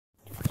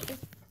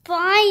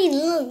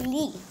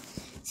finally.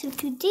 So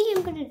today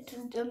I'm going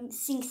to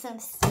sing some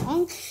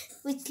song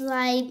with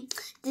like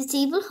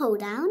Disable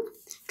Hold Down,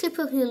 Clip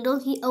of Heel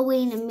Donkey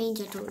Away in a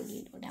Manger. I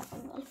already know that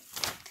one well.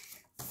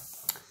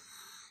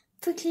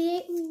 For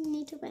create, we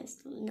need to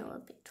know a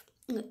bit.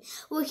 Okay.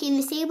 Working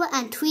Disable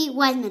and Tweet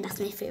Wiseman. That's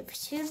my favorite.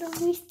 So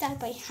we start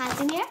by Hands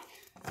in the Air.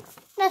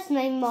 That's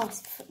my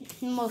most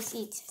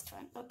easiest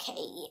one.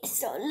 Okay,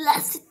 so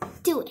let's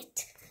do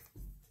it.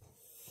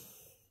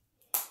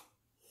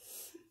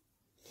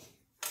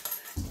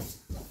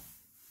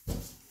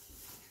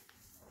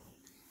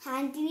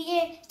 Hand in the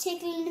air,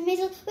 tickle in the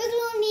middle,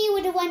 wiggle on knee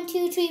with a 1,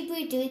 2, 3,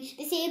 we're doing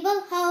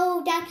disable,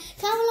 hold down,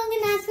 come along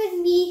and dance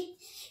with me.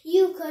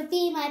 You could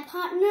be my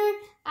partner,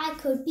 I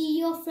could be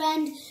your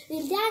friend.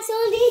 We'll dance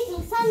all day till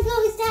the sun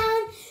goes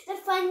down, the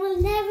fun will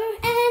never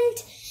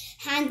end.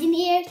 Hand in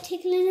the air,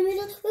 tickle in the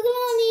middle, wiggle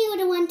on knee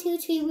with a 1, 2,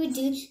 3, we're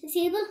doing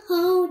disable,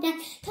 hold down,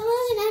 come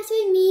along and dance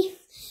with me.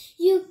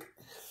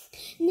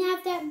 Now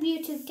that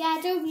we're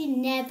together, we'll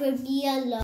never be alone.